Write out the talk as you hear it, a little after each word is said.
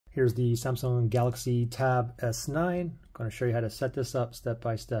Here's the Samsung Galaxy Tab S9. I'm going to show you how to set this up step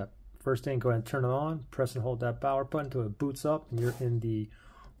by step. First thing, go ahead and turn it on. Press and hold that power button until it boots up, and you're in the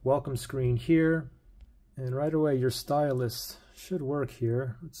welcome screen here. And right away, your stylus should work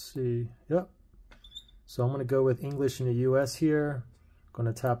here. Let's see. Yep. So I'm going to go with English in the US here. I'm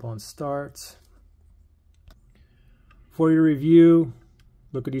going to tap on Start. For your review,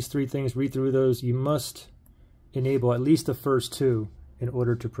 look at these three things, read through those. You must enable at least the first two in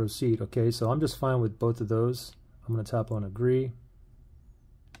order to proceed. Okay, so I'm just fine with both of those. I'm going to tap on Agree.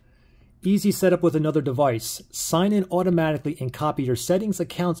 Easy setup with another device. Sign in automatically and copy your settings,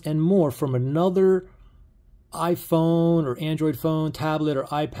 accounts, and more from another iPhone or Android phone, tablet, or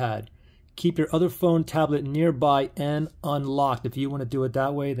iPad. Keep your other phone, tablet nearby and unlocked. If you want to do it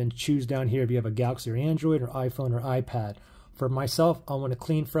that way, then choose down here if you have a Galaxy or Android or iPhone or iPad. For myself, I want a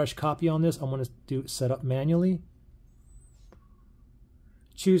clean, fresh copy on this. I want to do set up manually.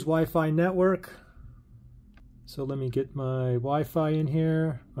 Choose Wi-Fi network. So let me get my Wi-Fi in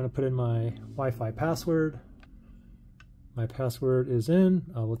here. I'm going to put in my Wi-Fi password. My password is in.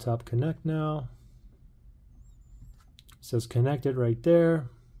 I will tap connect now. It says connected right there.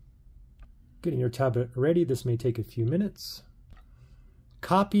 Getting your tablet ready. This may take a few minutes.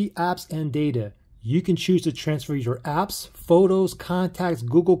 Copy apps and data. You can choose to transfer your apps, photos, contacts,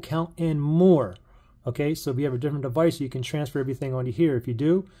 Google account, and more. Okay, so if you have a different device, you can transfer everything onto here. If you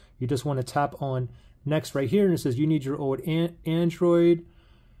do, you just want to tap on next right here, and it says you need your old Android,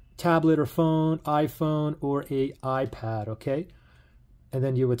 tablet or phone, iPhone, or a iPad, okay? And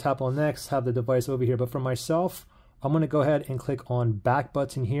then you would tap on next, have the device over here. But for myself, I'm going to go ahead and click on back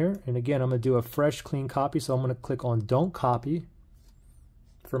button here. And again, I'm going to do a fresh, clean copy. So I'm going to click on don't copy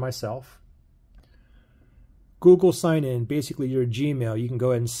for myself. Google sign in, basically your Gmail. You can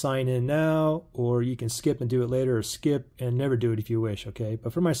go ahead and sign in now, or you can skip and do it later, or skip and never do it if you wish, okay?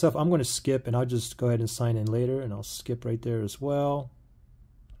 But for myself, I'm going to skip, and I'll just go ahead and sign in later, and I'll skip right there as well.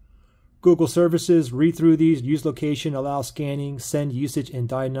 Google services, read through these, use location, allow scanning, send usage and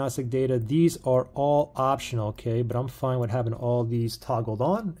diagnostic data. These are all optional, okay? But I'm fine with having all these toggled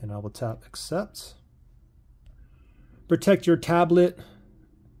on, and I will tap accept. Protect your tablet.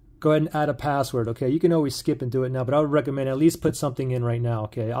 Go ahead and add a password, okay? You can always skip and do it now, but I would recommend at least put something in right now,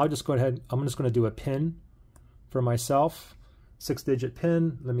 okay? I'll just go ahead, I'm just gonna do a PIN for myself, 6-digit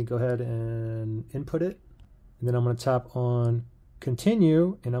PIN. Let me go ahead and input it. And then I'm gonna tap on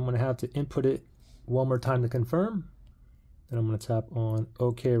continue, and I'm gonna have to input it one more time to confirm. Then I'm gonna tap on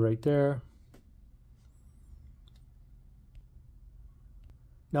okay right there.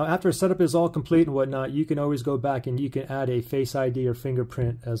 Now, after setup is all complete and whatnot, you can always go back and you can add a Face ID or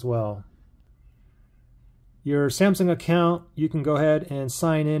fingerprint as well. Your Samsung account, you can go ahead and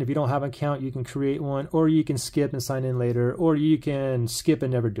sign in. If you don't have an account, you can create one, or you can skip and sign in later, or you can skip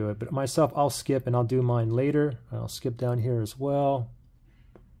and never do it. But myself, I'll skip and I'll do mine later. I'll skip down here as well.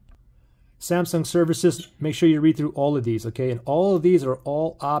 Samsung services, make sure you read through all of these, okay? And all of these are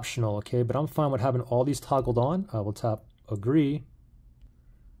all optional, okay? But I'm fine with having all these toggled on. I will tap agree.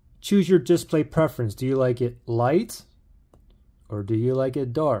 Choose your display preference. Do you like it light or do you like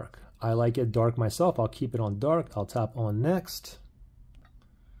it dark? I like it dark myself. I'll keep it on dark. I'll tap on next.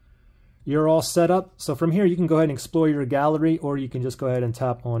 You're all set up. So from here, you can go ahead and explore your gallery, or you can just go ahead and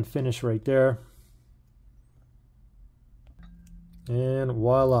tap on finish right there. And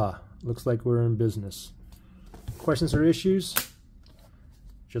voila, looks like we're in business. Questions or issues?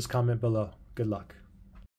 Just comment below. Good luck.